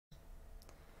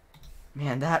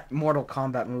Man, that Mortal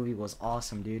Kombat movie was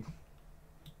awesome, dude.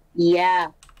 Yeah.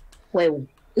 Wait,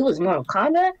 it was Mortal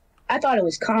Kombat? I thought it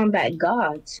was Combat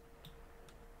Gods.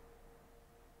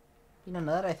 You know,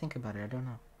 now that I think about it, I don't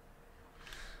know.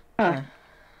 Huh. Eh,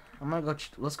 I'm gonna go.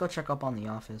 Let's go check up on the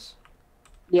office.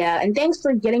 Yeah, and thanks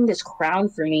for getting this crown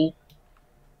for me.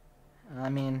 I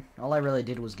mean, all I really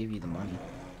did was give you the money.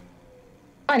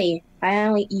 Honey,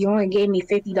 you only gave me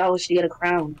 $50 to get a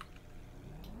crown.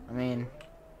 I mean,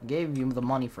 I gave you the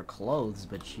money for clothes,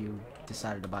 but you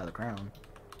decided to buy the crown.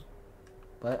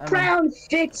 But Crown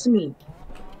fits me.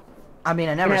 I mean,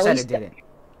 I And never at said it least, didn't.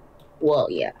 well,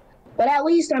 yeah. But at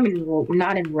least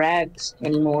not in rags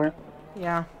anymore.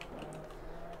 Yeah.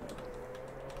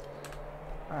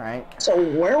 All right. So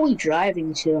where are we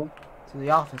driving to? To the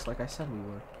office, like I said we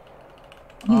would.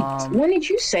 When did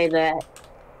you say that?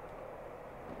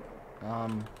 A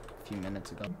few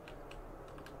minutes ago.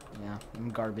 Yeah, I'm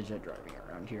garbage at driving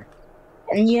around here.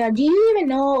 And yeah, do you even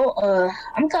know,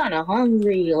 I'm kind of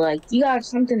hungry. Like, you got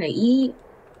something to eat?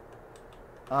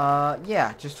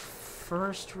 Yeah, just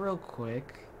first, real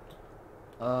quick.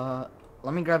 Let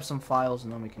me grab some files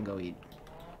and then we can go eat.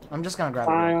 I'm just gonna grab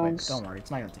it real quick. Files. Don't worry,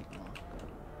 it's not gonna take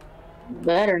long.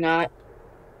 Better not.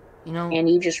 You know, And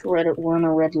you just run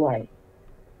a red light.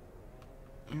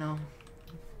 you know,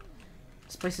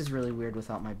 this place is really weird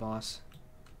without my boss.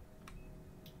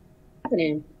 What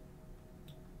happened?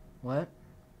 What?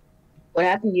 What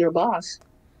happened to your boss?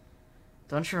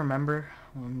 Don't you remember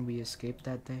when we escaped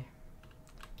that day?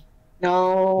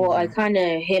 No, I Yeah. kind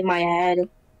of hit my head,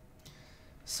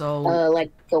 So,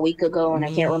 like a week ago, and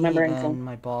I can't remember me anything. and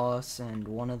my boss and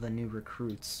one of the new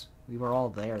recruits, we were all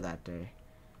there that day.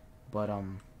 But,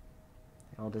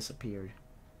 they all disappeared.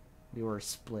 We were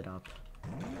split up.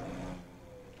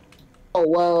 Oh,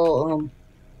 well,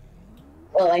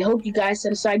 I hope you guys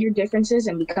set aside your differences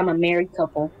and become a married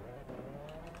couple.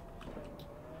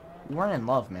 We weren't in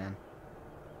love, man.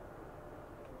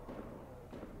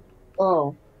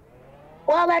 Oh,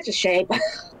 well, that's a shame.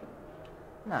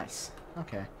 Nice.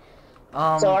 Okay.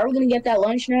 So are we gonna get that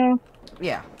lunch now?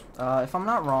 Yeah. If I'm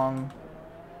not wrong,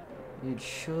 it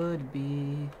should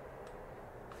be...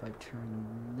 If I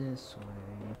turn this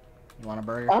way... You want a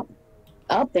burger?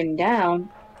 Up and down?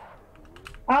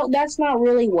 Oh, that's not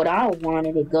really what I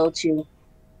wanted to go to.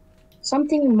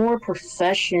 Something more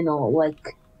professional,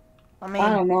 like, I I mean,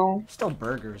 don't know. still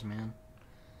burgers, man.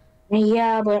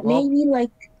 Yeah, but Well, maybe,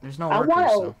 like, there's no I workers,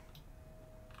 want so...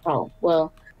 oh,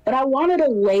 well, but I wanted a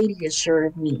lady to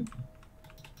serve me.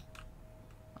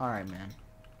 Alright, man.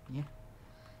 Yeah.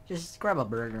 Just grab a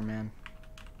burger, man.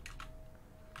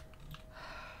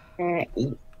 Uh,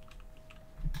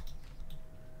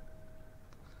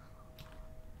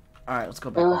 Alright, let's go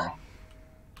back home.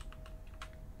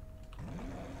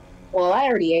 well, I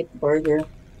already ate the burger.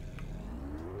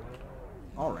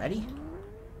 Already?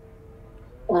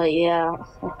 Yeah.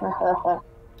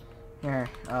 Here,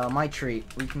 my treat.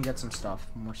 We can get some stuff.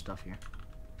 More stuff here.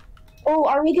 Oh,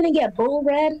 are we gonna get bull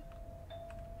red?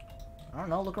 I don't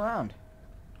know, look around.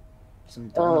 Some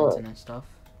donuts and stuff.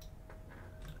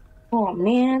 Oh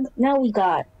man, now we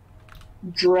got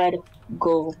dread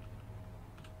gold.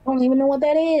 I don't even know what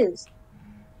that is.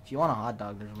 If you want a hot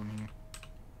dog, there's one here.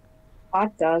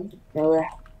 Hot dog? No,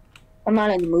 I'm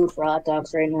not in the mood for hot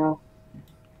dogs right now.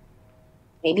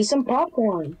 Maybe some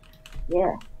popcorn.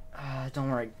 Yeah. Don't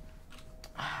worry.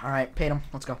 Alright, paid him.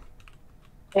 Let's go.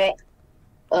 Okay.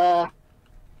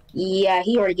 Yeah,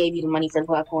 he already gave you the money for the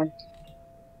popcorn.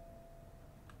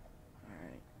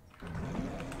 Alright.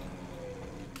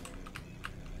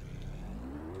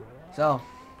 So,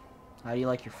 how do you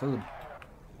like your food?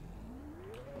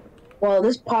 Well,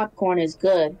 this popcorn is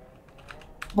good,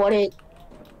 but it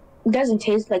doesn't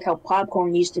taste like how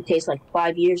popcorn used to taste like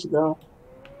 5 years ago.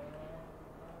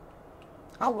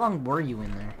 How long were you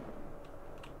in there?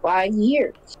 5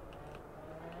 years.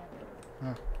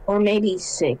 Huh. Or maybe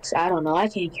 6. I don't know. I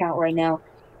can't count right now.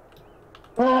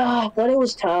 But it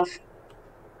was tough.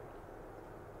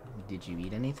 Did you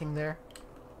eat anything there?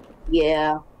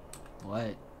 Yeah.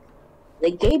 What?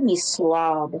 They gave me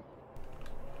slob.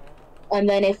 And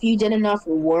then if you did enough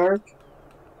work,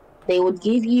 they would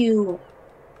give you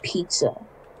pizza.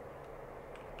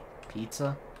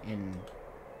 Pizza? In...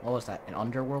 What was that? In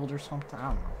Underworld or something? I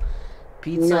don't know.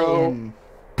 Pizza No. in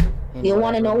You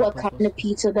want to know what place kind was? of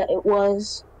pizza that it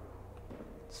was?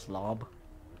 Slob?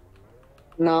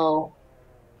 No.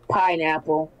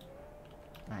 Pineapple.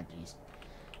 Ah, jeez.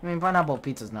 I mean, pineapple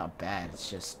pizza's not bad. It's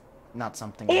just not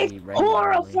something I It's eat regularly.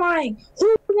 horrifying!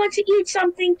 Who wants to eat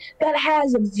something that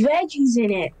has veggies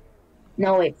in it?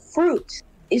 No, it's fruit.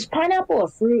 Is pineapple a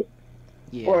fruit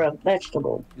Yeah, or a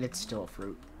vegetable? it's still a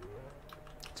fruit.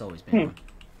 It's always been one.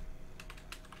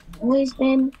 Always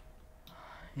been.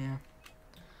 Yeah.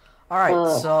 Alright,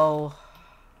 Uh, so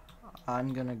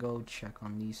I'm gonna go check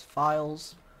on these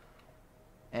files.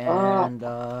 And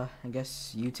I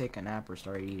guess you take a nap or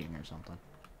start eating or something.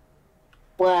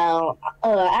 well,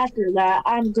 after that,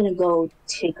 I'm gonna go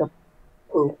take a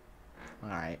poop.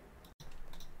 Alright.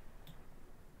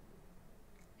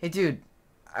 Hey dude,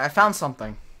 I found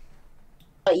something.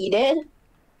 You did?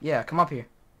 Yeah, come up here.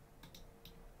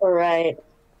 Alright.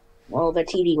 Well, the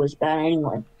TV was bad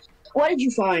anyway. What did you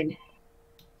find?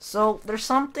 So, there's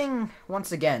something,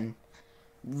 once again,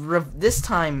 this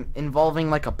time involving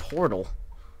like a portal.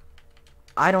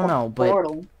 I don't know, but...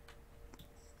 Portal.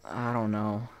 I don't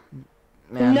know.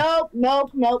 Man.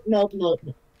 Nope.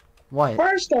 What?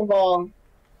 First of all,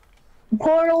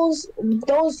 portals,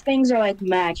 those things are like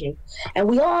magic. And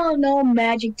we all know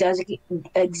magic doesn't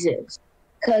exist.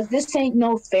 Because this ain't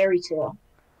no fairy tale.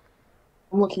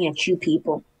 I'm looking at you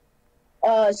people.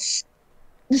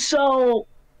 So,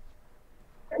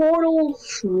 portal.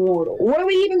 What are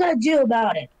we even gonna do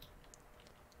about it?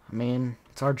 I mean,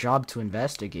 it's our job to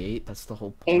investigate. That's the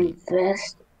whole point. But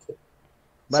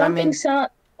Something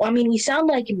we sound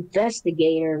like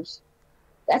investigators.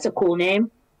 That's a cool name.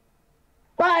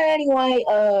 But anyway,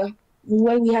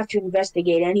 what do we have to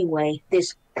investigate anyway?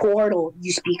 This portal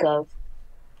you speak of.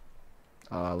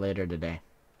 Later today.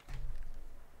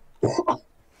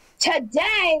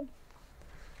 Today?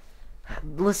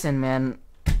 Listen, man.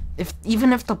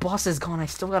 Even if the boss is gone, I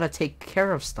still gotta take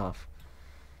care of stuff.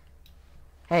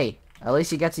 Hey, at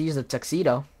least you get to use the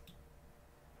tuxedo.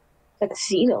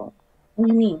 Tuxedo? What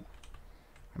do you mean?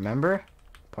 Remember?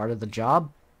 Part of the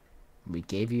job? We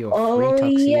gave you a free Oh,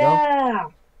 tuxedo. yeah!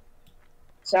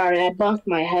 Sorry, I bumped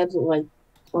my head like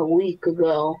a week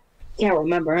ago. Can't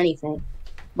remember anything.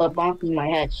 But bonking my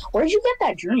head. Where'd you get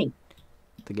that drink?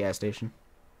 The gas station.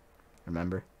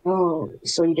 Remember? Oh,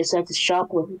 so you decided to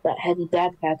shoplift with that heavy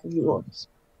backpack of yours.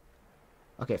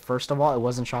 Okay, first of all, it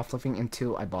wasn't shoplifting, and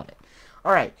two, I bought it.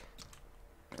 Alright.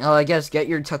 I guess get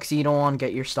your tuxedo on,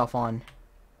 get your stuff on.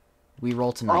 We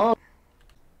roll tonight.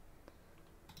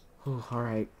 Oh.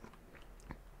 Alright.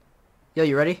 Yo,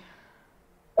 you ready?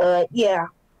 Yeah.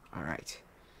 Alright.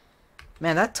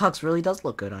 Man, that tux really does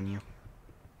look good on you.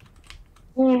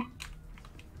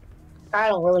 I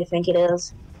don't really think it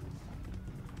is.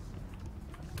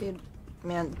 Dude,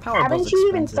 man, the power Haven't you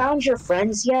even found your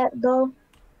friends yet, though?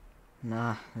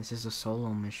 Nah, this is a solo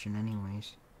mission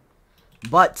anyways.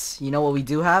 But, you know what we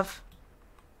do have?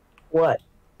 What?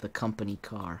 The company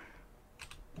car.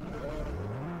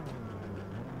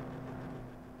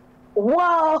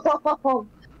 Whoa!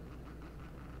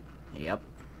 Yep.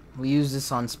 We use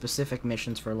this on specific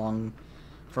missions for long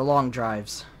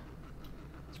drives.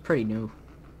 It's pretty new.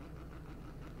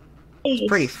 It's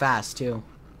pretty fast, too.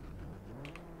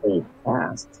 Pretty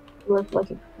fast. It looks like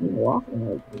it's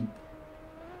walking.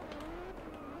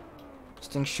 This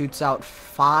thing shoots out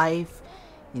 5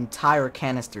 entire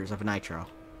canisters of nitro.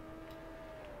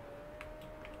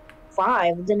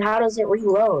 5? Then how does it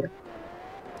reload?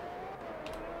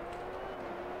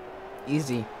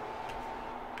 Easy.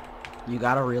 You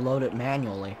gotta reload it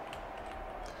manually.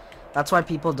 That's why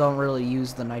people don't really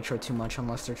use the nitro too much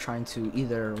unless they're trying to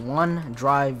either, 1,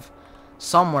 drive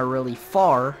somewhere really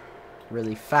far,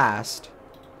 really fast,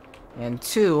 and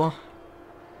 2...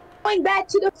 Going back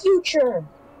to the future!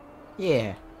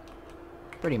 Yeah.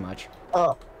 Pretty much.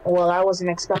 Oh, well, I wasn't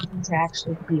expecting to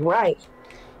actually be right.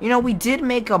 You know, we did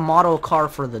make a model car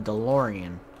for the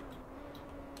DeLorean.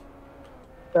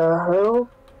 The who?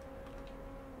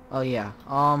 Oh, yeah.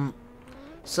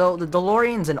 So the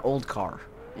DeLorean's an old car.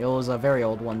 It was a very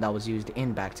old one that was used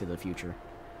in Back to the Future.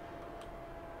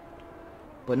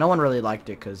 But no one really liked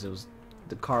it because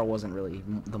the car wasn't really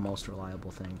the most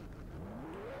reliable thing.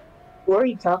 Who are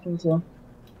you talking to?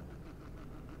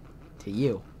 To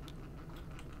you.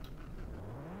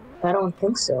 I don't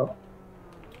think so.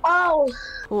 Oh!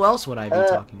 Who else would I be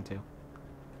talking to?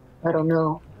 I don't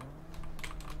know.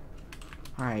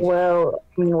 Alright. Well,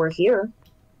 I mean, we're here.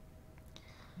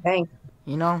 Thanks.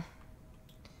 You know,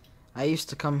 I used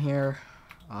to come here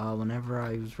whenever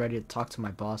I was ready to talk to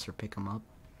my boss or pick him up.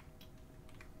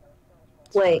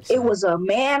 Wait, it was a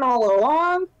man all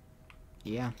along?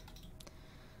 Yeah.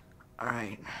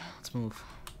 Alright, let's move.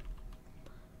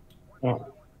 Yeah.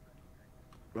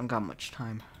 We don't got much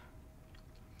time.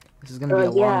 This is gonna be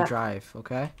a long drive,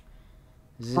 okay?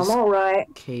 This I'm alright.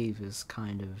 cave is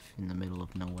kind of in the middle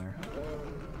of nowhere.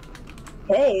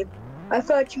 Cave? I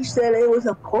thought you said it was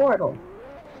a portal.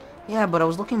 Yeah, but I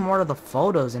was looking more at the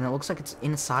photos and it looks like it's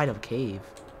inside of a cave.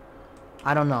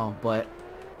 I don't know, but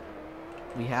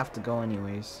we have to go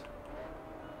anyways.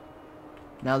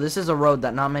 Now, this is a road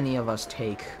that not many of us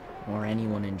take, or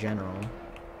anyone in general.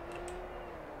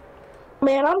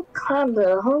 Man, I'm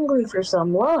kinda hungry for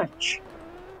some lunch.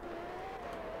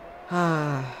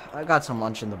 I got some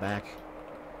lunch in the back.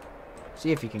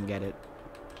 See if you can get it.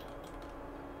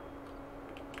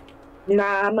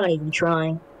 Nah, I'm not even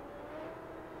trying.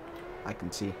 I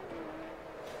can see.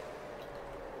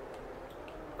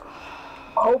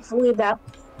 Hopefully that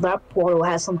portal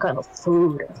has some kind of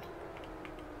food.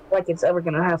 Like it's ever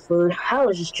gonna have food. I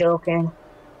was just joking.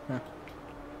 Huh.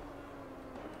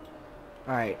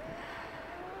 Alright.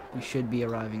 We should be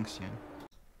arriving soon.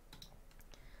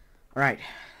 Alright.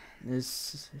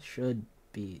 This should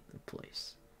be the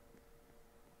place.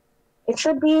 It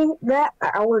should be that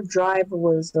our drive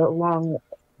was long.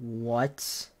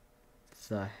 What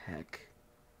the heck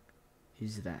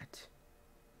is that?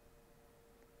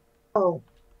 Oh.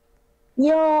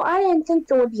 Yo, I didn't think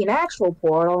there would be an actual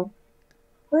portal.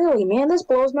 Really, man, this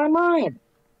blows my mind.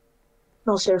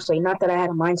 No, seriously, not that I had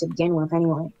a mind to begin with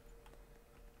anyway.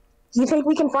 Do you think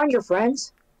we can find your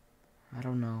friends? I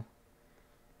don't know.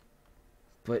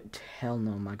 But hell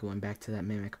no, am I going back to that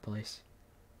mimic place.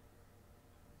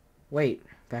 Wait,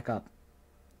 back up.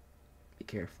 Be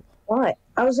careful. What?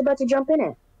 I was about to jump in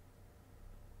it.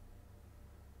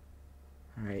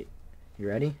 Alright, you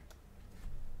ready?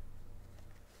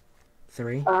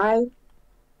 3, I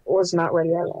was not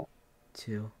ready at all.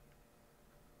 2,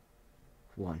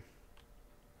 1.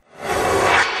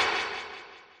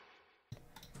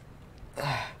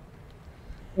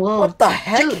 Whoa. What the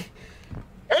heck? Dude.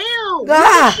 Ew!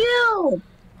 Ah! You?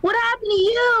 What happened to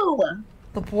you?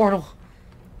 The portal.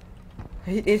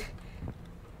 Is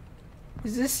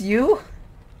this you?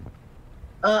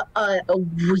 Yeah.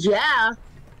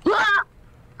 Ah,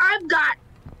 I've got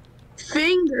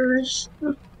fingers.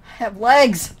 I have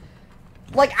legs.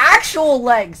 Like actual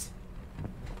legs.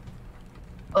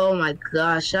 Oh my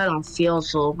gosh, I don't feel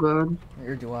so good.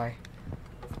 Where do I?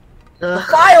 The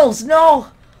files! No!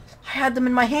 I had them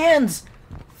in my hands!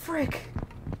 Frick.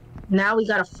 Now we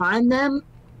gotta find them?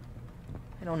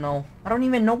 I don't know. I don't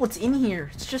even know what's in here.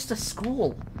 It's just a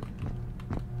school.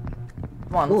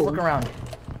 Come on, let's Ooh. look around.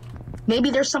 Maybe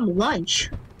there's some lunch.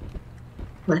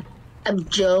 But I'm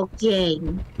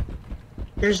joking.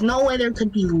 There's no way there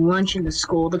could be lunch in the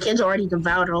school. The kids already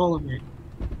devoured all of it.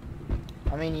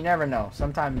 I mean, you never know.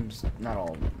 Sometimes, not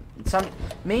all of them.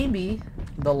 Maybe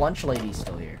the lunch lady's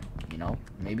still here, you know?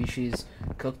 Maybe she's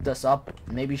cooked us up.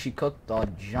 Maybe she cooked a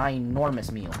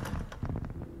ginormous meal.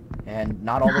 And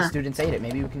not all the students ate it.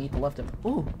 Maybe we can eat the leftover.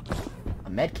 Ooh, a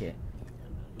med kit.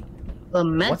 A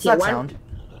med What's kit? that sound?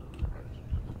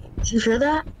 Did you hear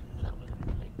that?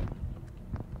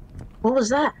 What was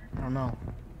that? I don't know.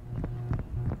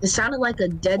 It sounded like a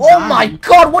dead Oh zombie. my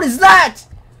god, what is that?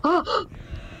 Run!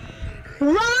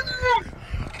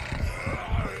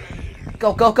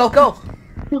 Go, go, go, go!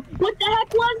 What the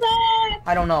heck was that?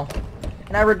 I don't know.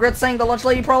 And I regret saying the lunch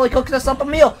lady probably cooked us up a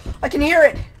meal. I can hear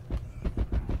it.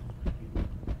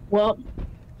 Well,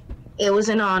 it was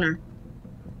an honor.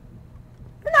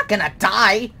 We're not gonna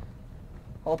die.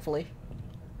 Hopefully.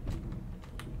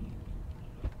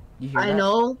 You hear I that?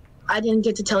 know I didn't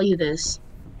get to tell you this,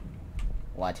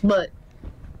 What? but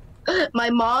my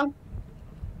mom,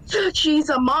 she's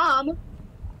a mom,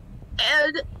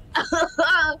 and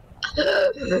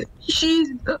she's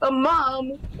a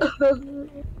mom.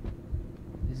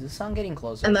 Is this sound getting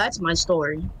closer? And that's my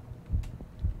story.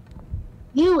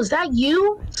 You, is that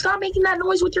you? Stop making that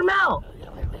noise with your mouth.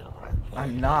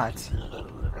 I'm not.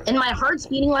 And my heart's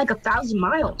beating like 1,000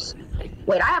 miles.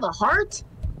 Wait, I have a heart?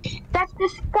 That's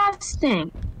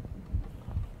disgusting.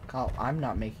 Kyle, I'm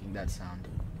not making that sound.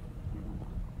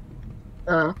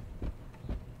 Why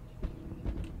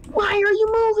are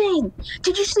you moving?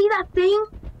 Did you see that thing?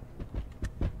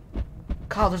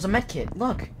 Kyle, there's a med kit.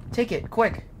 Look, take it,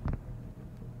 quick.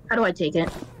 How do I take it?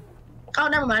 Oh,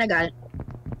 never mind, I got it.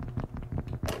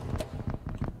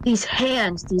 These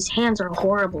hands are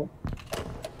horrible.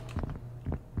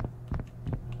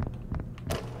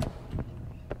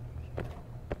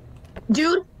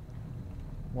 Dude?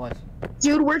 What?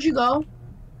 Dude, where'd you go?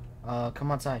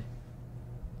 Come outside.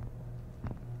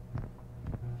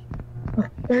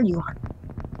 There you are.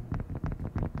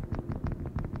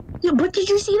 Yeah, but did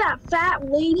you see that fat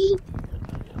lady?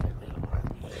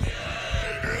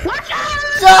 Watch out!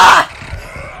 Ah!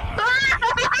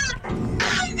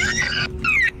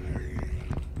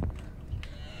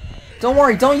 Don't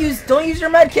worry, don't use your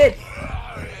med kit.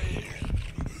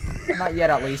 Not yet,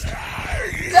 at least.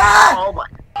 Ah! Oh my.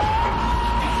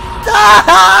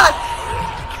 Ah!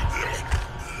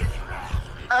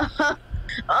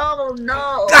 Oh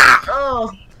no. Ah!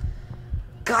 Oh.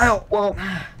 Kyle! Well,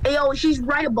 hey, yo, she's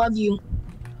right above you.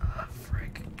 Oh,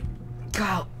 frick.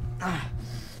 Kyle!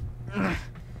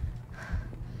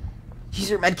 Use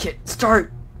your medkit.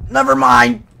 Start! Never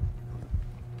mind!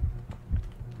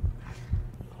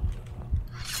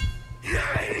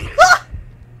 Ah!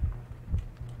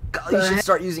 Kyle, you should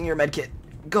start using your medkit.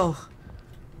 Go.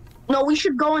 No, we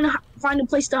should go and find a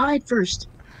place to hide first.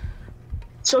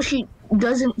 So she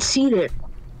doesn't see it.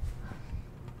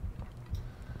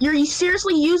 You're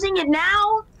seriously using it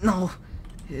now? No.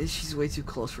 She's way too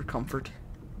close for comfort.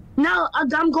 No,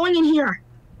 I'm going in here.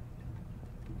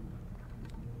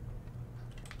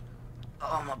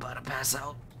 Oh, I'm about to pass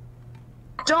out.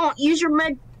 Don't use your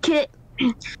med kit.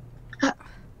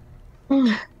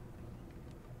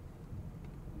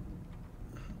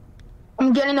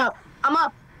 I'm getting up. I'm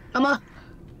up.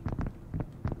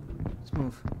 Let's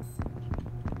move.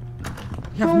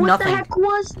 You have What nothing. the heck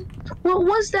was? What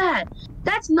was that?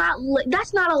 That's not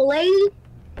a lady.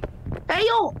 Hey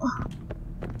yo,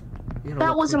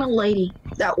 that wasn't a lady.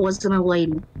 That wasn't a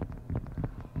lady.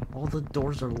 All the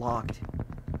doors are locked.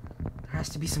 There has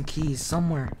to be some keys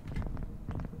somewhere.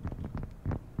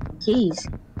 Keys.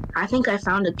 I think I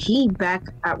found a key back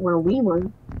at where we were.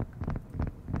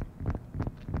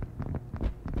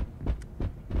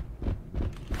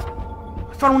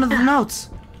 I found one of the notes.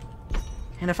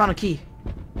 And I found a key.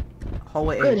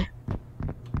 Hallway A. Good.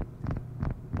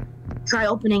 Try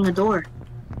opening a door.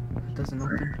 It doesn't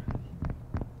open.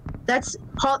 That's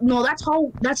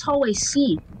hallway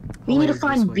C. We Hallway need to is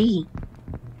find this way. B.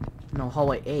 No,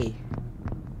 hallway A.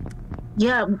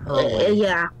 Yeah, Hallway.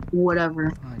 yeah,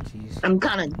 whatever. Oh, jeez. I'm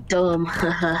kind of dumb.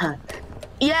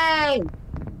 Yay!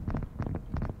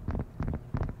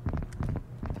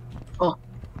 Oh,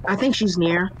 I think she's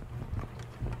near.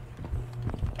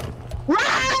 Run!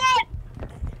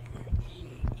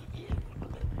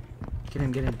 Get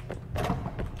in, get in.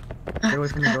 Get away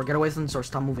from the door, get away from the door,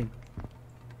 stop moving.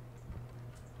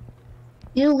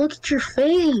 You look at your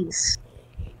face.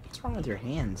 What's wrong with your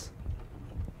hands?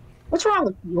 What's wrong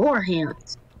with your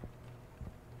hands?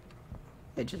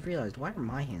 I just realized, why are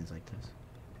my hands like this?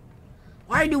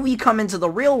 Why do we come into the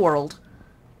real world?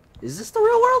 Is this the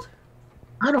real world?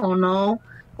 I don't know.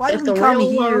 Why If do we the come real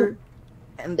here? world-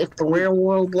 And If the real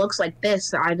world looks like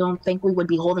this, I don't think we would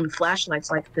be holding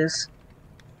flashlights like this.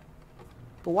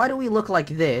 But why do we look like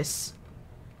this?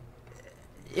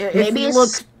 If Maybe we it's-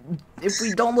 look, if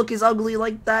we don't look as ugly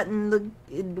like that in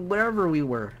wherever we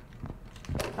were.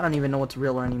 I don't even know what's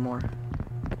real anymore.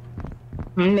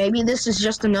 Maybe this is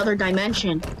just another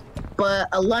dimension. But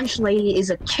a lunch lady is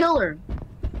a killer.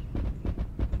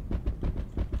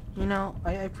 You know,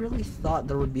 I really thought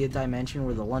there would be a dimension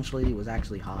where the lunch lady was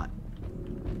actually hot.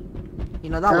 You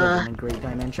know, that would have been a great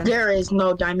dimension. There is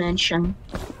no dimension.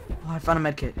 Oh, I found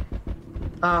a medkit.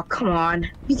 Oh, come on.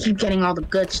 You keep getting all the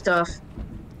good stuff.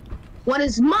 When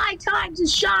is my time to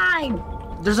shine?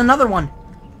 There's another one.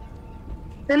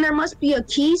 Then there must be a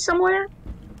key somewhere?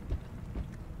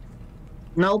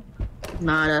 Nope.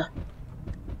 Nada.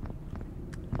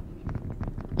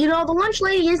 You know, the lunch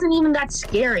lady isn't even that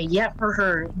scary yet for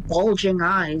her bulging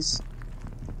eyes.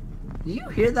 Do you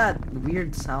hear that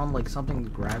weird sound like something's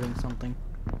grabbing something?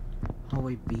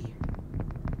 Hallway B.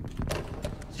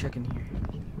 Let's check in here.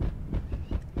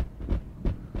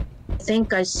 I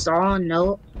think I saw a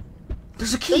note.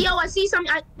 There's a key! Hey, yo, I see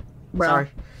something. Bro. Sorry.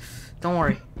 Don't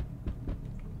worry.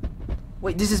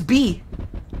 Wait, this is B!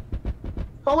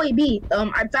 Oh, wait, B.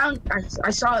 I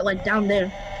saw it, like, down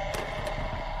there.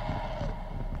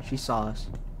 She saw us.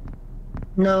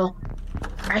 No.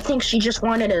 I think she just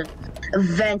wanted to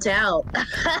vent out.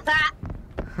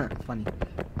 Funny.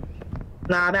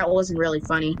 Nah, that wasn't really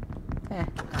funny. Eh,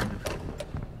 kind of.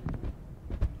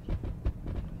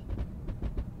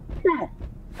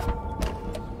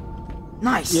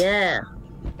 Nice! Yeah.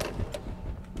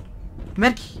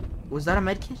 Medkit! Was that a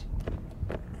medkit?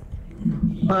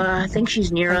 I think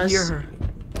she's near I us. hear her.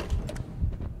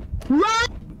 Run!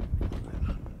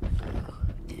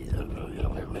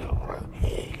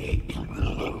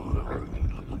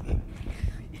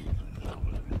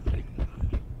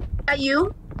 At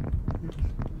you?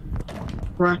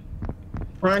 Run.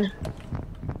 Run.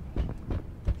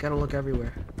 Gotta look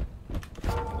everywhere.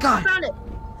 I God! found it.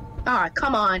 Alright,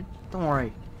 come on. Don't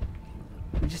worry.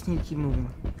 We just need to keep moving.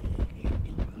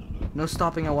 No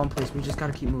stopping at one place, we just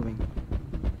gotta keep moving.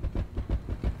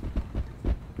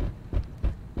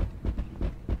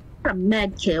 A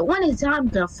med kit. When is I'm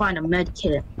gonna find a med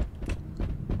kit?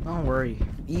 Don't worry.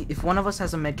 If one of us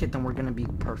has a medkit, then we're gonna be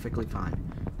perfectly fine.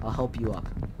 I'll help you up.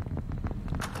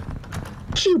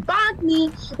 She bonked me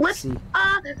with See.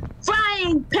 a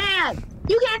frying pan.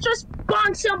 You can't just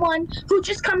bonk someone who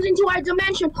just comes into our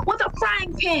dimension with a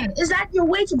frying pan. Is that your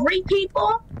way to greet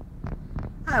people?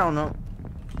 I don't know.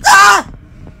 Ah!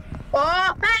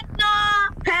 Oh,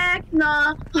 heck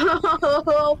no.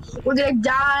 We're gonna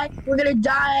die. We're gonna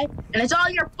die. And it's all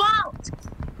your fault.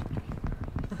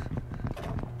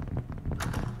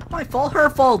 My fault, her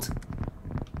fault.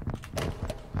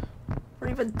 We're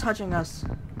even touching us.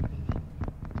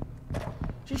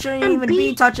 She shouldn't even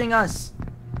be touching us.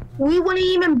 We wouldn't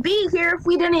even be here if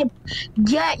we didn't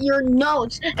get your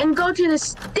notes and go to the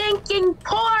stinking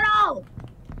portal.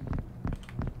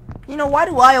 You know, why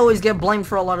do I always get blamed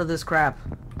for a lot of this crap?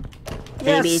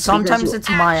 Maybe Yes, it's sometimes because you it's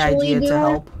my actually idea do to it.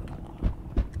 help.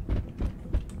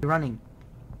 You're running.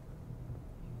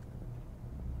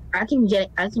 I can get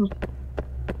it. I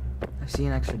see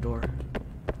an extra door.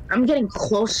 I'm getting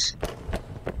close.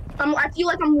 I feel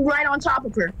like I'm right on top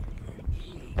of her.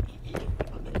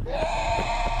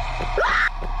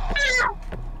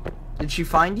 Did she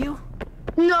find you?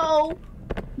 No,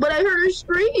 but I heard her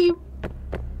scream.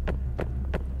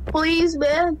 Please,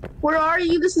 man, where are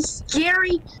you? This is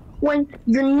scary when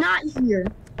you're not here.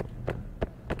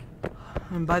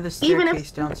 I'm by the Even staircase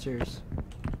if- downstairs.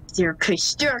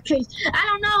 Staircase. I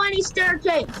don't know any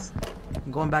staircase.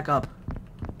 I'm going back up.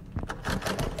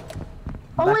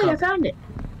 Oh, Back wait, I up. found it.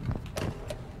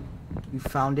 You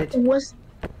found it? Was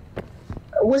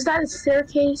that a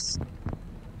staircase?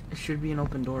 It should be an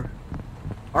open door.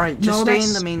 Alright, No, just stay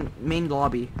in that's- the main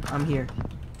lobby. I'm here.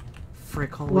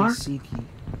 Frick, What? always seeky.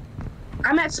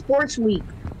 I'm at Sports Week.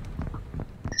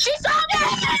 She saw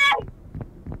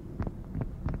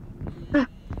me!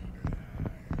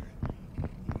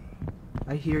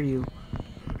 I hear you.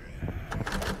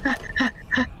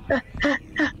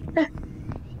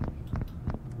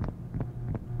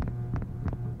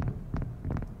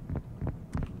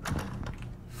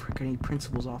 Frick, I need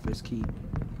principal's office key.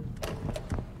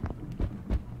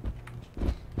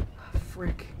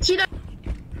 Frick. She does.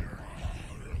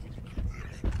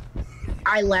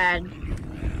 I lag.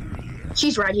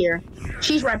 She's right here.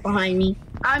 She's right behind me.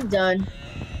 I'm done.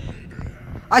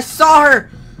 I saw her!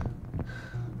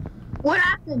 What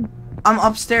happened? I'm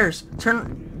upstairs.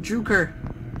 Juke her.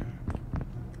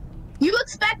 You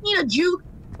expect me to juke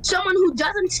someone who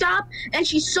doesn't stop and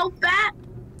she's so fat?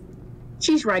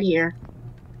 She's right here.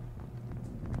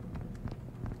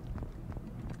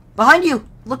 Behind you!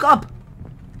 Look up!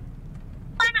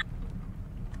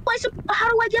 How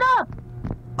do I get up?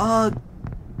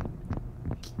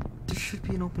 There should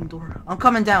be an open door. I'm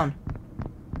coming down.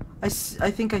 I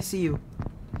think I see you.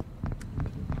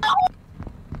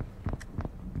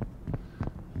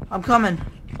 I'm coming.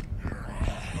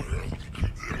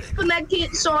 The med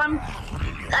kit, so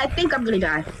I think I'm gonna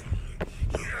die.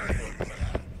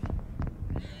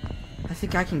 I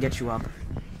think I can get you up.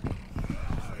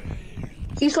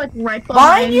 He's like right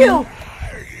Behind you!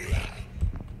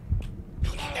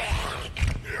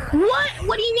 What?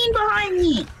 What do you mean behind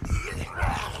me?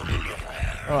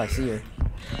 Oh, I see her.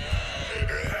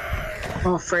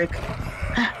 Oh, frick.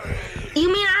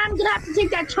 You mean I'm gonna have to take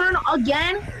that turn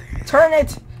again? Turn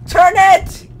it! Turn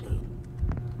it!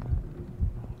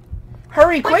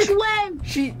 Hurry, quick! Which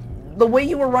way? The way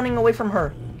you were running away from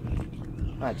her.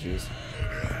 Ah, jeez.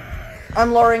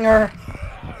 I'm luring her.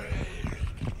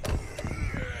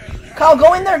 Kyle,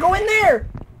 go in there! Go in there!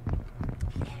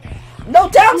 No,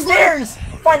 downstairs!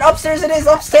 Fine, upstairs it is,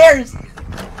 upstairs!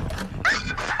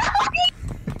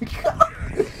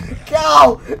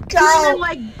 Go! Go!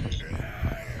 Like,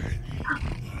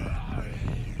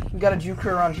 We gotta juke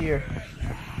her around here.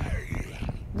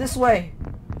 This way.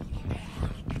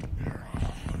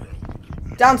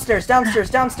 Downstairs, downstairs,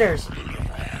 downstairs.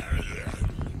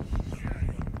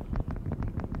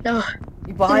 ugh. You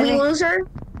Did behind we me? lose her?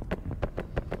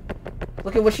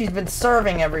 Look at what she's been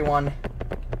serving everyone.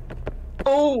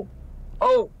 Oh.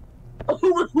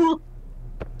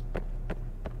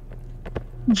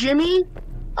 Jimmy?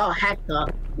 Oh, heck no.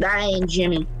 That ain't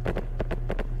Jimmy.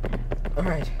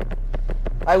 Alright.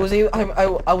 I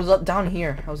was up down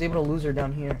here. I was able to lose her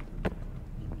down here.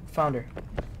 Found her.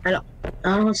 I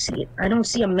don't see it. I don't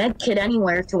see a med kit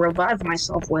anywhere to revive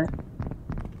myself with.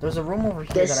 There's a room over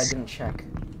here that I didn't check.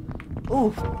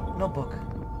 Ooh, notebook.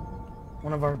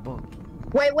 One of our books.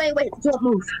 Wait. Don't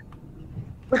move.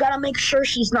 We gotta make sure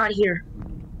she's not here.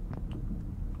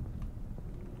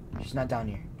 She's not down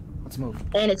here. Let's move.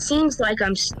 And it seems like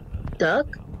I'm stuck.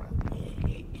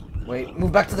 Wait,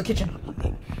 move back to the kitchen.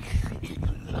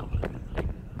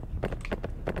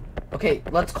 Okay,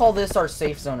 let's call this our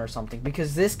safe zone or something.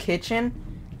 Because this kitchen,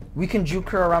 we can juke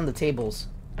her around the tables.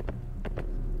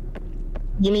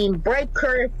 You mean break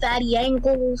her fatty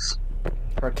ankles?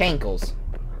 Her cankles.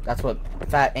 That's what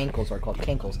fat ankles are called,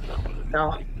 cankles.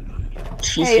 No.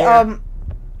 She's Hey, here.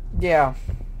 yeah.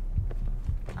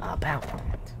 About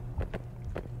that.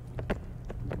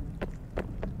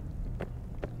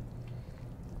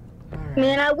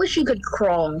 Man, I wish you could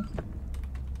crawl.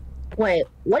 Wait,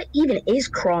 what even is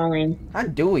crawling? How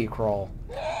do we crawl?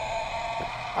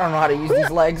 I don't know how to use these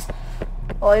legs.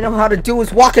 All I know how to do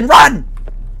is walk and run!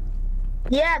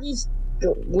 Yeah, these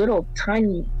little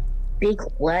tiny big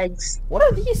legs. What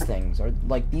are these things? Are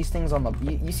like these things on the...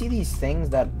 You see these things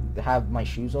that have my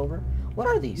shoes over? What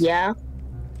are these? Yeah.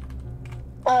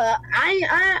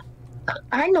 I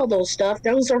know those stuff.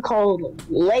 Those are called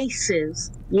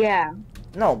laces. Yeah.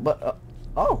 No, but...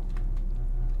 oh.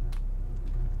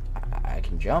 I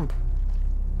can jump.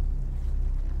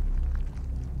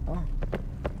 Oh.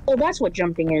 Oh, that's what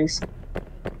jumping is.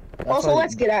 That's Also, what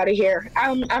let's get out of here.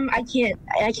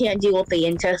 I can't deal with the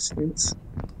intestines.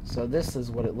 So this is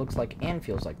what it looks like and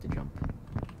feels like to jump.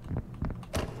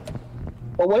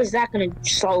 But what is that gonna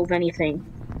solve anything?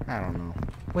 I don't know.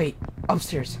 Wait,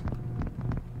 upstairs.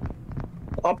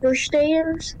 Upper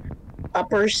stairs?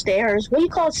 Upper stairs? What do you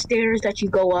call stairs that you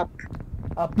go up?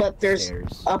 But there's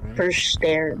Upstairs, upper right?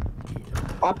 stair.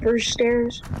 Upper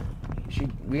stairs?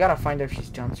 We gotta find out if she's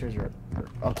downstairs or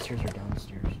upstairs or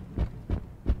downstairs.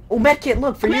 Oh, medkit!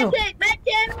 Look for you.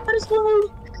 Medkit! Let's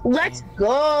go! Let's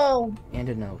go! And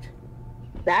a note.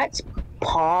 That's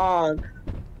Pog.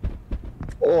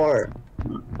 Or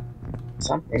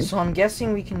something. So I'm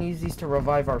guessing we can use these to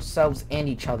revive ourselves and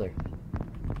each other.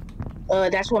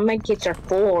 That's what medkits are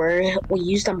for. We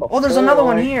used them before. Oh, there's another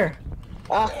one here.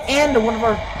 And one of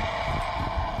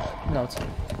our notes.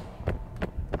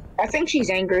 I think she's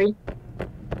angry.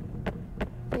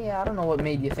 Yeah, I don't know what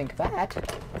made you think that. I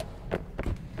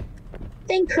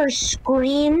think her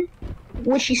scream,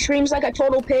 when she screams like a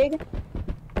total pig.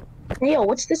 Hey, yo,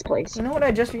 what's this place? You know what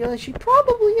I just realized? She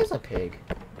probably is a pig.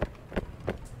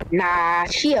 Nah,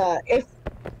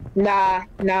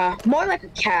 nah, more like a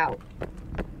cow.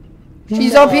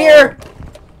 She's up here!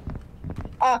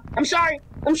 I'm sorry,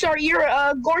 you're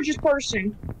a gorgeous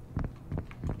person.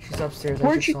 She's upstairs,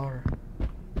 Where'd I just you- saw her.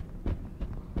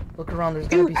 Look around, there's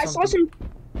gotta be Dude, something.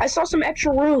 I saw some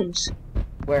extra rooms.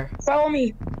 Where? Follow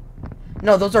me.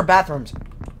 No, those are bathrooms.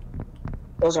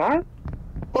 Those are?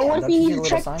 But Yeah, what if don't you you see need the to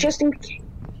little check sign?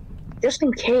 just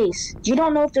in case? You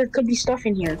don't know if there could be stuff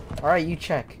in here. Alright, you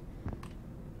check.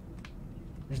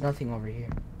 There's nothing over here.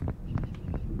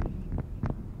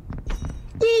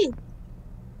 Key!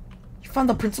 You found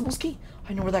the principal's key?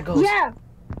 I know where that goes. Yeah,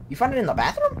 You found it in the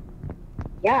bathroom?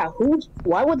 yeah.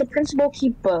 Why would the principal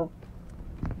keep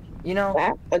You know,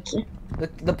 that? Okay.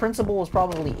 the principal was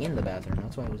probably in the bathroom.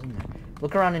 That's why I was in there.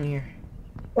 Look around in here.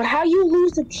 But how you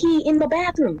lose the key in the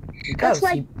bathroom? Because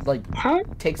That's he, like, Huh?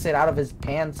 takes it out of his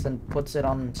pants and puts it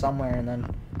on somewhere and then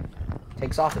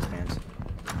takes off his pants.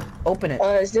 Open it.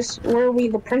 Is this where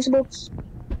the principals?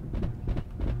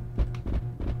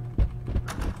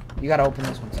 You gotta open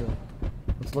this one too.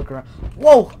 Let's look around.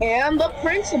 Whoa! And the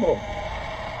principal.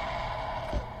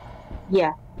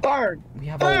 Yeah. Burn. We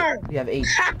have Burn. we have 8.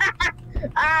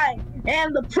 I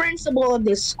am the principal of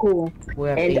this school. We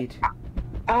have And 8.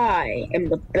 I am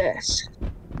the best.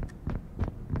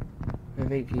 We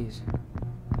have 8 keys.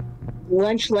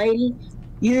 Lunch lady,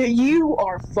 you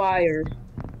are fired.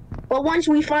 But once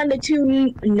we find the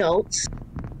 2 notes,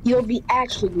 you'll be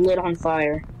actually lit on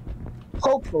fire.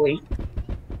 Hopefully.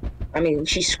 I mean,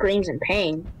 she screams in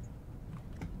pain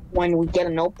when we get a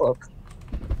notebook.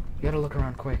 You gotta look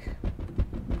around quick.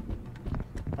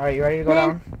 Alright, you ready to go Man.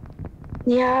 down?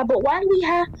 Yeah, but why do we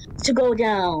have to go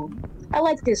down? I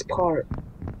like this part.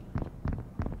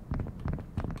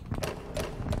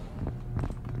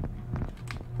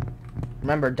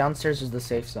 Remember, downstairs is the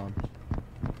safe zone.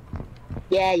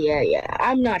 Yeah.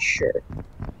 I'm not sure.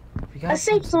 We gotta A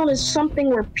safe find zone is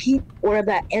something something where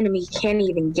that enemy can't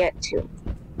even get to.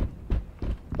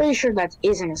 Pretty sure that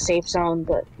isn't a safe zone,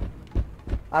 but else.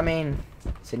 I mean,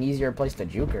 it's an easier place to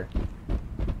juke her.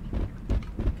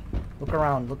 Look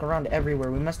around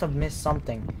everywhere. We must have missed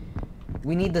something.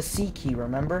 We need the C key,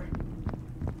 remember?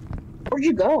 where'd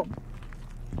you go?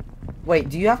 Wait,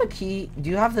 do you have a key? Do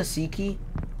you have the C key?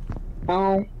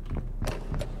 Oh.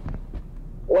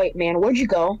 Wait, man, where'd you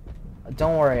go?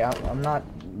 Don't worry, I'm not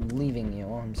leaving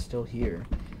you. I'm still here.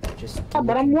 Just Oh,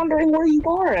 but I'm looking. wondering where you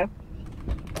are.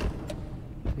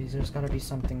 Please, there's gotta be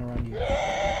something around you.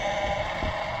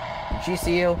 Did she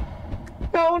see you?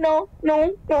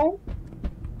 No.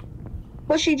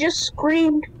 But she just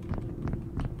screamed.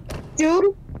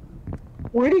 Dude,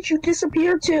 where did you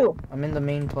disappear to? I'm in the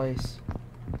main place.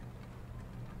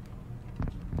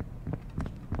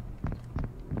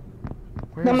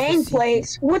 Where The is main sea key?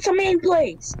 place. What's the main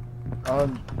place?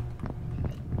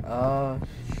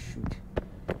 Shoot.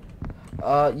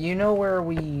 You know where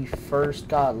we first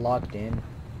got locked in?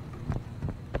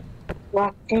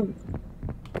 Locked in.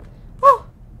 Oh!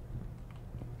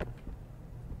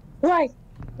 What?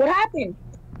 What happened?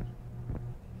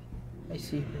 I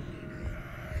see her.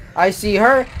 I see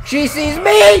her. She sees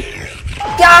me!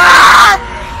 Ah!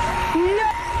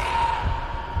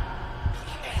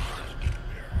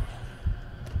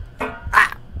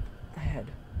 Ah! My head.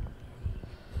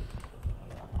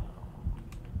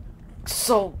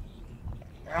 So...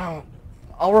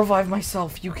 I'll revive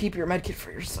myself. You keep your medkit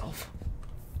for yourself.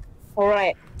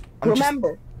 Alright.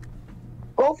 Remember.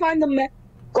 Go find the med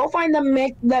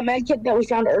kit that we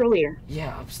found earlier.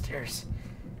 Yeah, upstairs.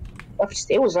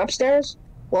 It was upstairs?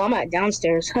 Well, I'm at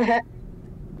downstairs.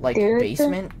 Like,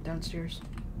 basement downstairs?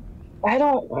 I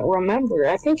don't remember.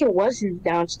 I think it wasn't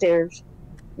downstairs.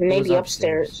 Maybe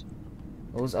upstairs.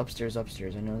 It was upstairs.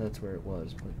 I know that's where it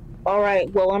was, but...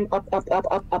 Alright, well, I'm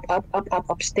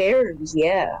upstairs,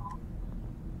 yeah.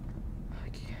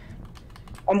 Okay.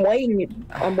 I'm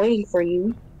waiting for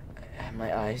you.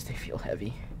 My eyes, they feel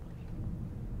heavy.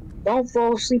 Don't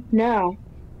fall asleep now.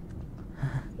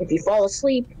 If you fall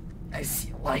asleep... I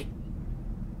see a light.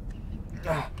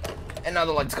 And now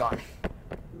the light's gone.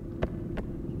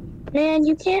 Man,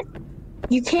 you can't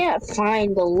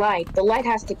find the light. The light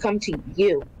has to come to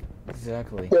you.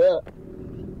 Exactly.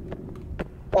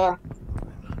 Oh,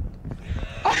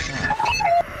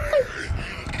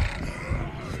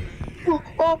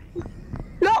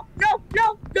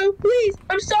 no, please,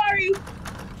 I'm sorry.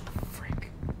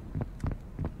 Frick.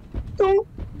 Don't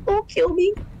kill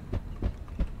me.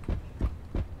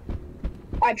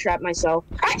 I trapped myself.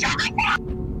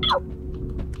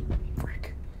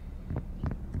 Frick.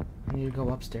 I need to go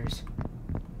upstairs.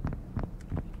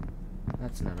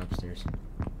 That's not upstairs.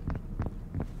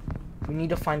 We need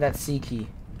to find that sea key.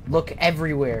 Look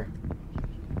everywhere.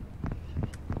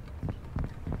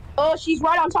 Oh, she's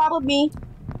right on top of me.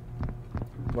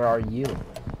 Where are you?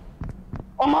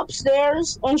 I'm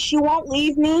upstairs, and she won't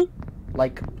leave me.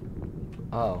 Like,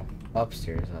 oh,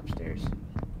 upstairs.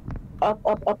 Up.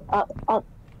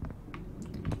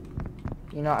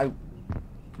 You know,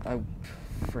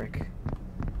 frick.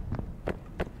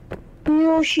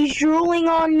 No, she's drooling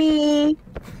on me.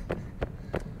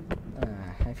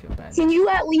 I feel bad. Can you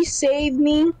at least save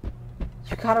me?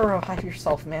 You gotta revive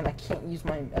yourself, man. I can't use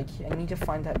my. I need to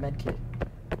find that medkit.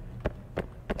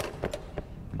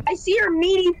 I see her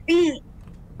meaty feet.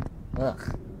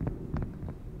 Ugh.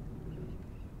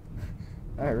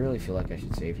 I really feel like I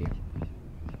should save you.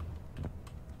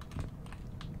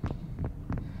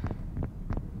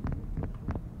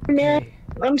 Man, Okay.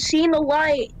 I'm seeing the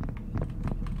light.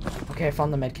 Okay, I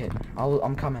found the medkit.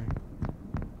 I'm coming.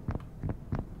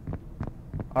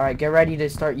 Alright, get ready to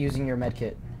start using your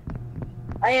medkit.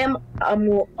 I am.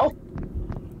 Oh.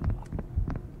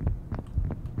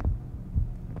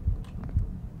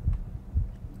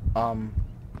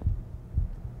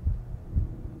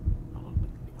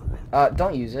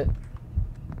 Don't use it.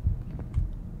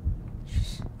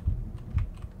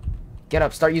 Get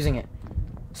up, start using it.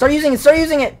 Start using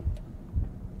it!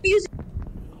 Use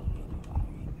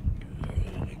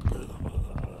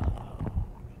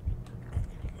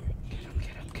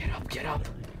Get up.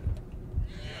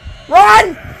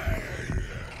 Run!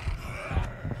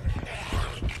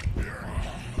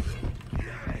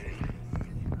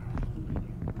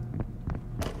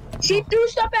 She threw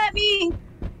stuff at me.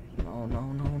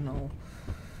 No.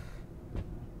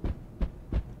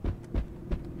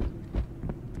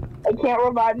 I can't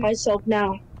revive myself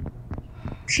now.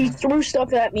 She threw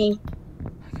stuff at me.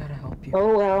 I gotta help you.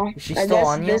 Oh well. Is she I still guess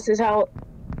on you? this is how.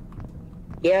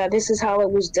 Yeah, this is how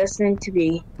it was destined to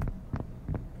be.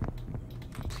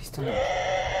 Please don't.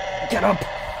 Get up!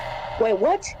 Wait,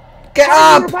 what? Get How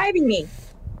are you up! reviving me?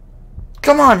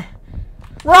 Come on!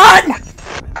 Run!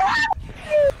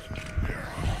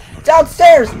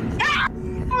 Downstairs!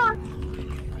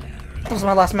 That was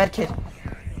my last medkit.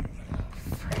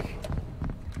 Frick.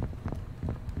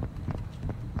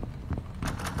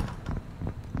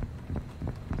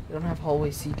 You don't have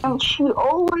hallway sea key. And she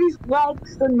always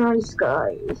likes the nice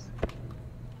guys.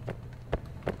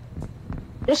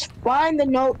 Just find the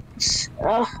notes,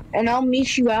 and I'll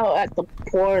meet you out at the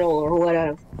portal or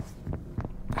whatever.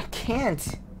 I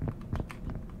can't.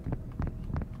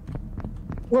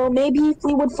 Well, maybe if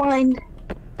we would find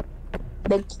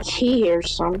the key or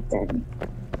something.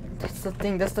 That's the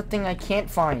thing I can't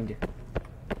find.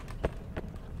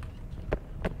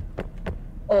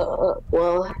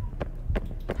 Well.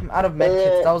 I'm out of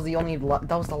medkits.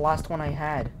 That was the last one I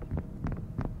had.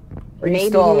 Are you Maybe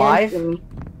still he alive? answered me.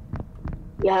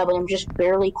 Yeah, but I'm just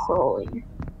barely crawling.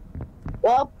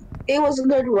 Well, it was a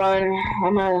good run.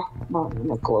 I'm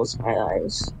gonna close my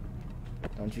eyes.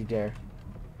 Don't you dare.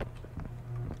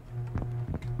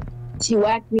 She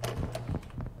whacked me.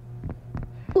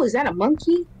 Oh, is that a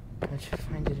monkey? How'd you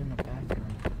find it in the bathroom?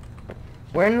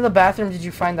 Where in the bathroom did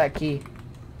you find that key?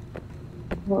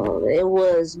 Oh, it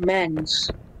was men's.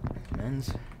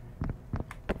 Men's.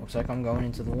 Looks like I'm going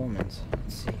into the woman's.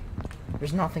 Let's see.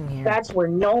 There's nothing here. That's where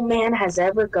no man has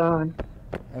ever gone.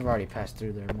 I've already passed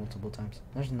through there multiple times.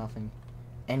 There's nothing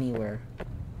anywhere.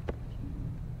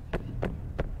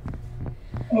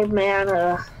 Hey man,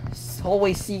 This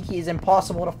hallway C key is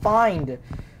impossible to find.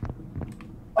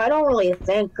 I don't really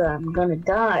think I'm gonna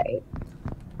die.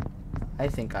 I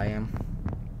think I am.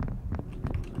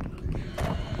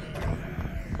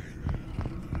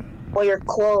 Well, you're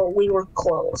close. We were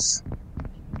close.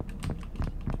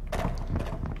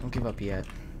 Don't give up yet.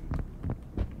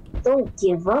 Don't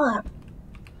give up.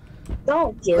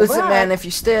 Don't give up. Listen, man, if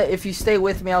you stay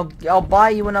with me, I'll buy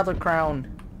you another crown.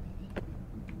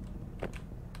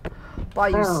 Buy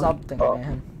you something,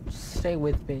 man. Stay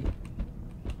with me.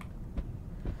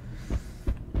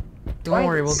 Don't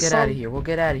worry, we'll get out of here. We'll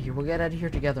get out of here. We'll get out of here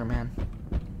together, man.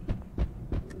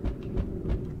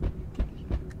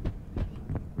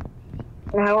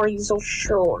 How are you so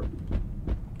sure?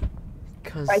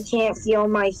 Cause I can't feel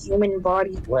my human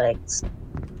body's legs.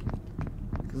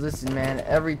 listen, man,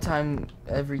 every time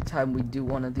we do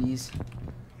one of these,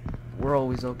 we're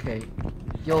always okay.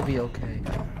 You'll be okay.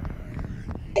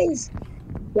 Guys,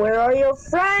 where are your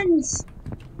friends?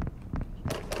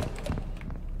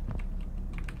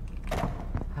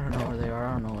 I don't know where they are.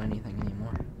 I don't know anything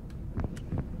anymore.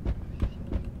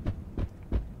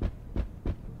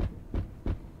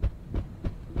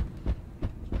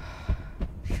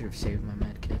 Should have saved my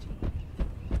med kit.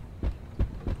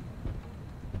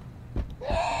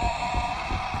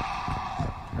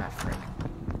 Ah, frick.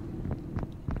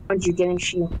 Aren't you getting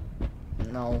she?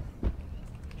 No.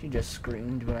 She just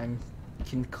screamed, but I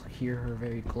can hear her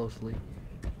very closely.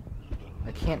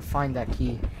 I can't find that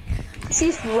key.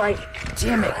 She's right.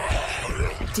 Damn it!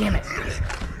 Damn it!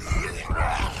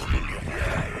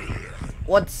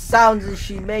 What sounds is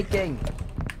she making?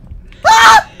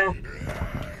 Ah!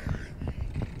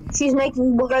 She's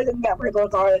making.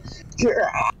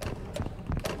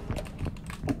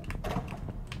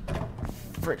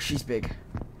 Frick, she's big.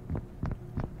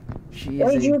 She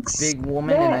is a big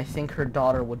woman, and I think her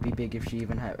daughter would be big if she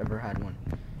even ever had one.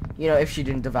 You know, if she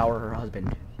didn't devour her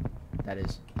husband. That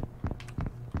is.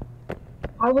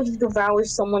 Why would you devour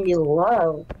someone you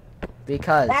love?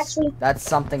 Because Actually, that's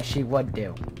something she would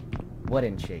do.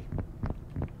 Wouldn't she?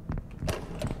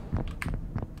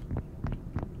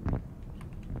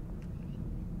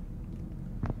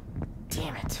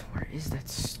 Damn it. Where is that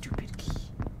stupid key?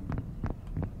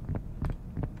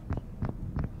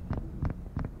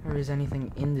 There is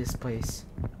anything in this place.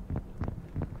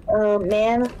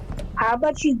 Man, how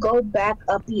about you go back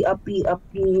uppy.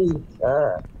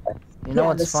 You know yeah,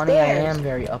 what's funny? stairs. I am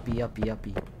very uppy.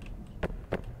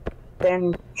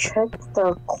 Then check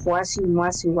the quasi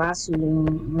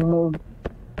move.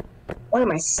 What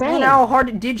am I saying? Man, how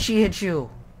hard did she hit you?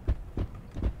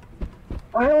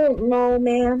 I don't know,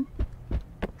 man.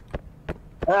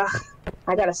 Ugh,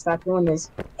 I gotta stop doing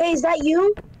this. Hey, is that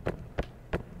you?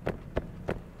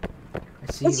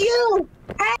 I see It's you!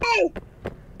 Hey!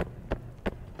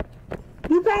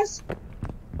 You guys?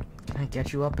 Can I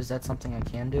get you up? Is that something I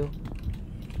can do?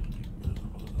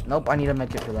 Nope, I need a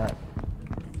medkit for that.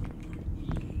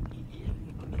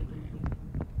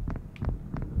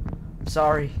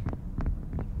 Sorry.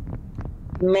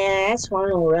 Man, that's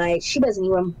one right. She doesn't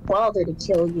even bother to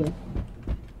kill you.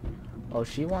 Oh,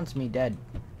 she wants me dead.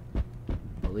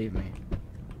 Believe me.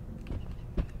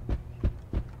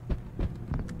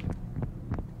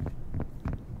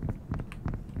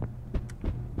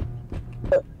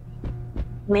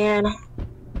 Man,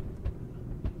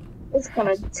 it's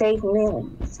gonna take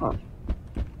minutes.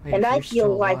 Wait, And if I you're feel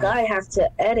still like alive. I have to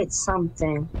edit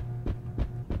something.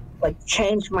 Like,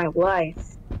 change my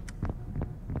life.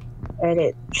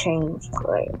 Edit, change,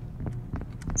 like.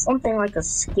 Something like a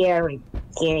scary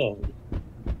game.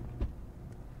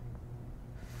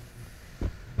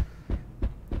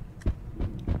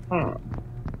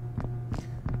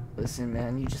 Listen,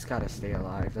 man, you just gotta stay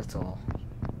alive, that's all.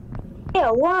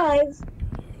 Yeah, alive.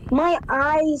 My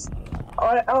eyes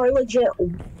are legit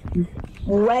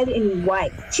red and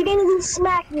white. She didn't even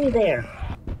smack me there.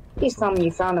 Please tell me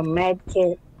you found a med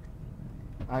kit.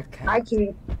 I can't.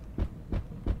 I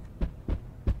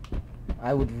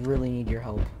I would really need your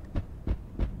help.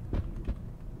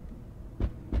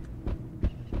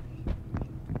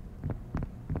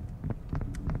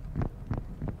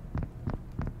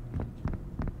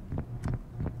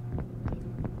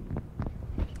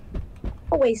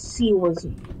 hallway C was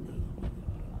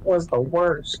the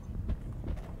worst.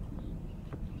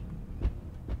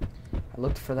 I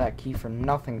looked for that key for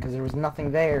nothing because there was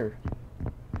nothing there.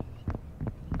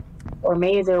 Or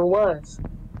maybe there was.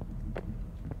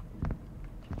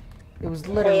 It was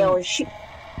Hey, literally... oh, she...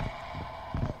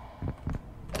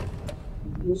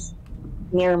 He's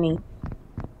near me.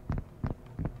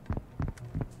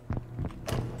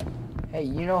 Hey,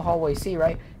 you know hallway C,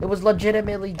 right? It was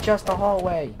legitimately just a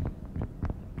hallway.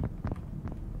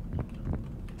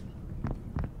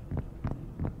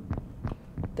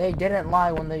 They didn't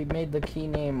lie when they made the key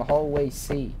name hallway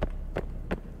C.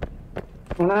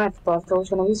 And I thought there was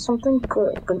gonna be something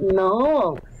good, but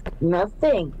no,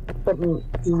 nothing. But do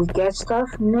we get stuff?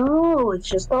 No, it's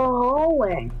just a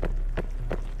hallway.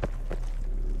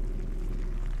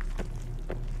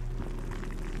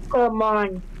 Come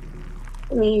on,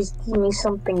 please give me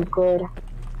something good.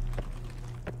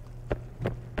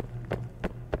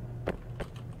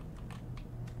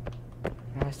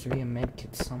 There has to be a med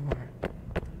kit somewhere.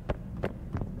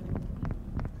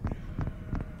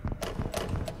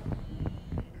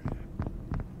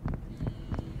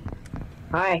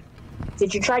 Hi.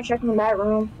 Did you try checking that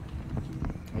room?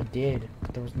 I did,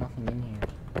 but there was nothing in here.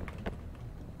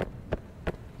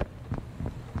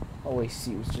 Hallway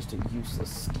C was just a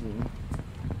useless scheme.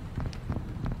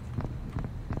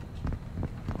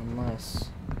 Unless...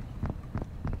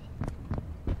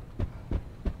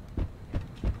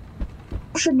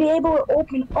 You should be able to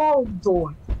open all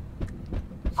doors.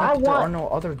 Yeah, but there are no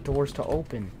other doors to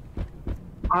open.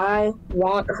 I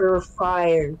want her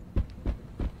fired.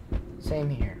 Same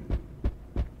here.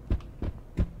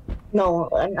 No,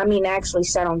 I mean actually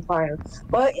set on fire.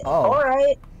 But, Oh.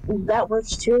 alright, that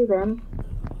works too then.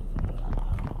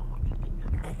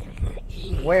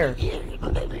 Where? She's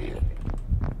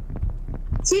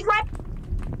right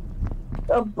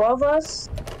above us.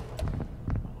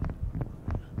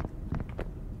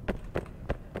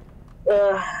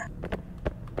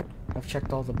 I've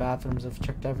checked all the bathrooms, I've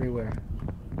checked everywhere.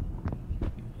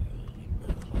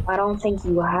 I don't think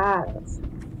you have.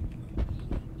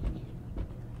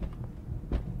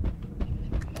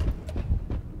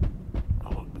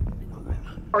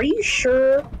 Are you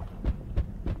sure?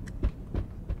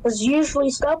 Because usually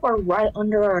stuff are right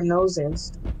under our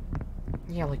noses.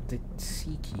 Yeah, like the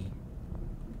C key.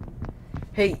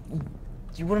 Hey,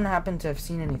 you wouldn't happen to have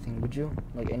seen anything, would you?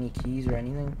 Like any keys or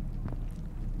anything?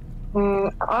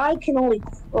 I can only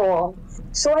crawl,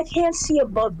 so I can't see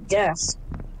above desk.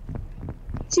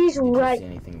 She's Did right. you see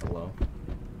anything below?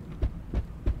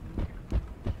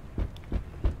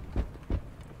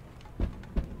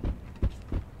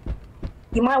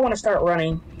 You might want to start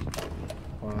running.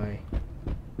 Why?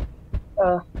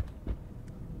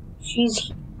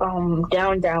 She's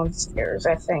downstairs,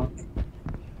 I think.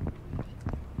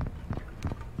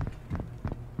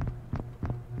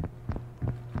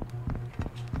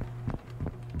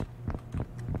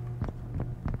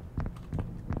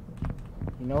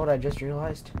 You know what I just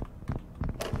realized?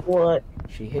 What?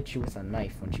 She hit you with a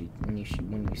knife when you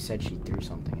said she threw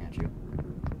something at you.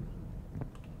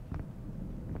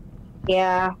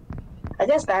 Yeah. I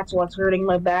guess that's what's hurting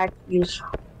my back. You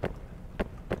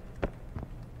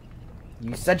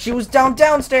said she was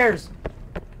downstairs!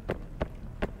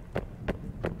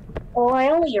 Oh, I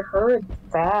only heard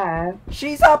that.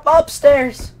 She's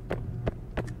upstairs!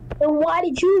 Then why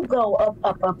did you go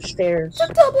upstairs? To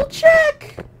double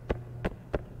check!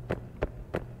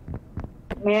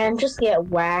 Man, just get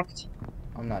whacked.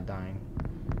 I'm not dying.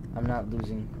 I'm not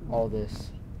losing all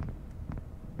this.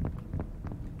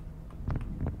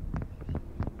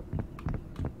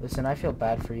 Listen, I feel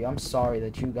bad for you. I'm sorry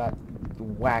that you got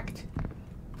whacked.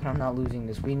 But I'm not losing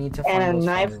this. We need to find And a those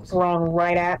knife files. thrown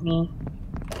right at me.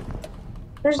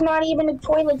 There's not even a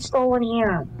toilet stall in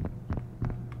here.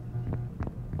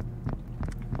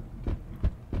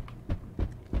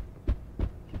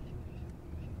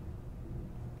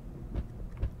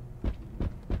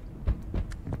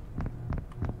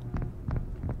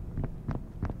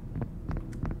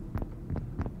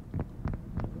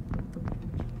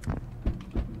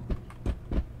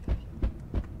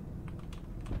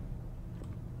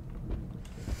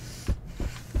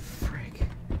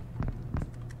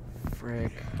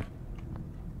 Frick.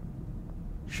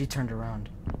 She turned around.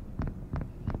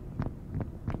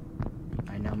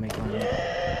 I now make my...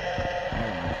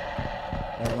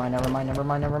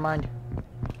 Never mind.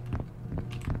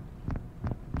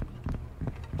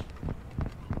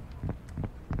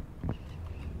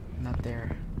 Not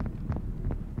there.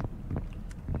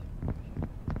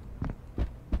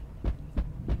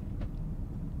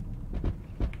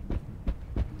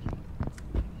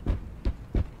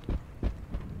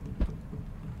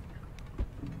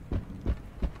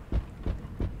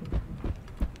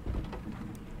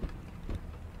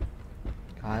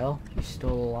 Kyle, you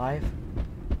still alive?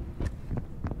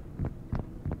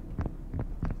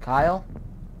 Kyle?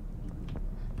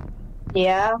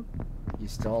 Yeah, You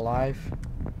still alive?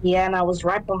 yeah, and I was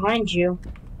right behind you.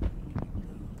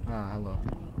 Ah, hello.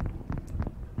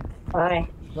 Hi.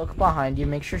 Look behind you.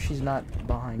 Make sure she's not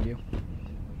behind you.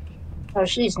 Oh,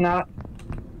 she's not.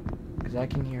 Because I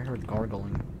can hear her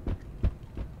gargling.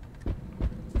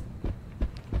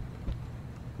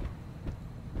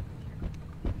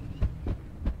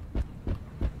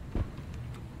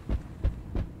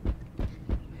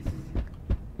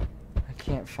 I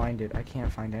can't find it. I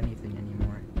can't find anything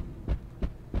anymore.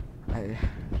 But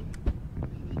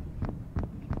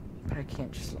I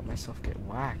can't just let myself get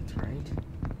whacked, right?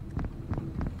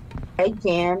 I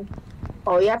can.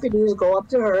 All you have to do is go up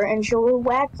to her and she'll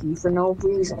whack you for no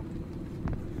reason.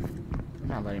 I'm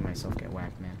not letting myself get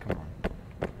whacked, man. Come on.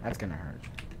 That's gonna hurt.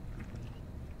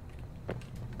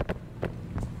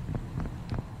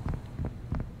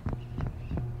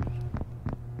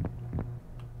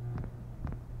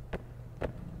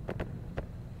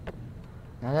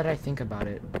 Now that I think about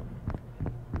it,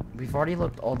 we've already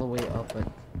looked all the way up at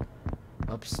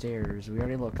upstairs. We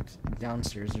already looked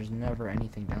downstairs. There's never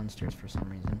anything downstairs for some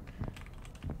reason.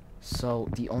 So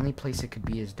the only place it could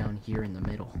be is down here in the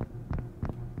middle.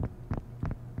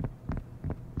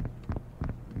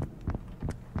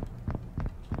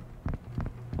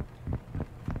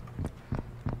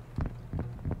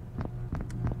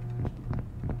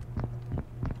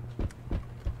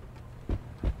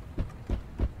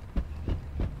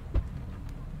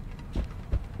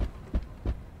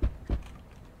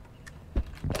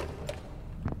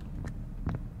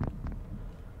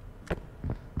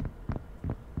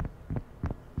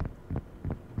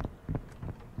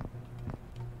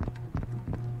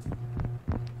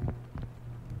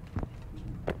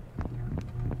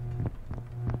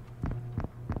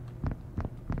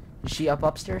 Is she up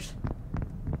upstairs?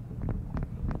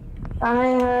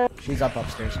 She's up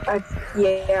upstairs.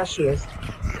 Yeah, she is.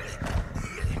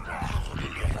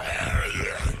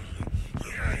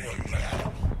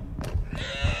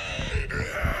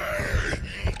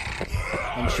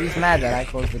 And she's mad that I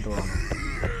closed the door on her.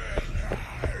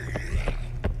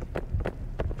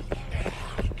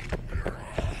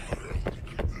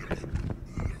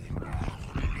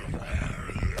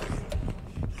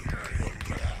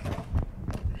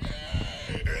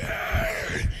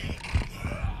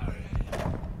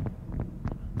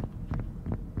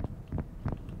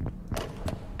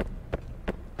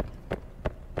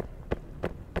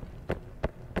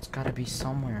 It's gotta be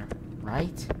somewhere,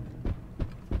 right?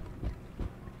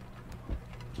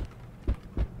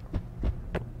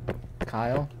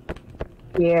 Kyle?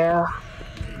 Yeah.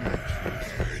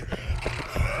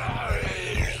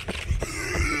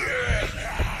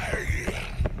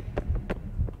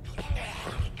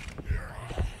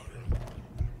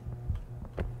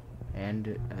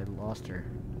 And I lost her.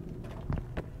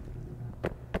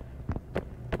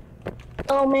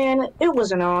 Oh man, it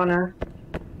was an honor.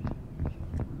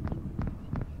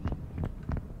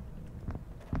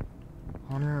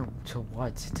 Honor to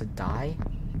what? To die?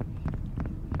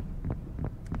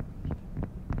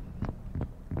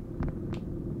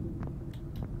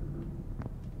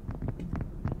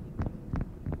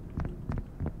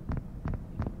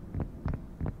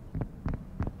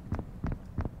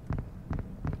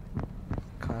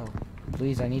 Kyle,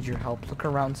 please, I need your help. Look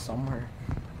around somewhere.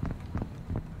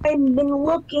 I've been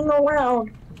looking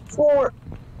around for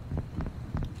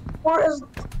for as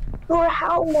for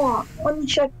how long? Let me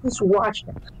check this watch.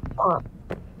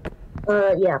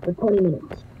 Yeah, for 20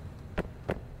 minutes.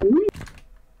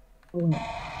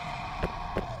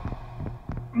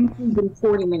 It's been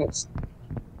 40 minutes.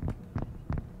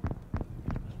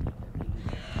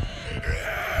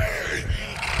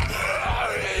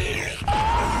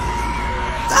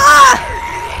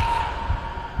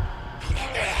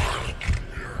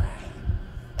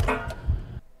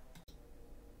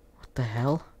 What the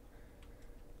hell?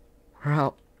 We're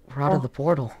out of the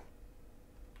portal.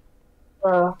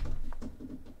 Uh,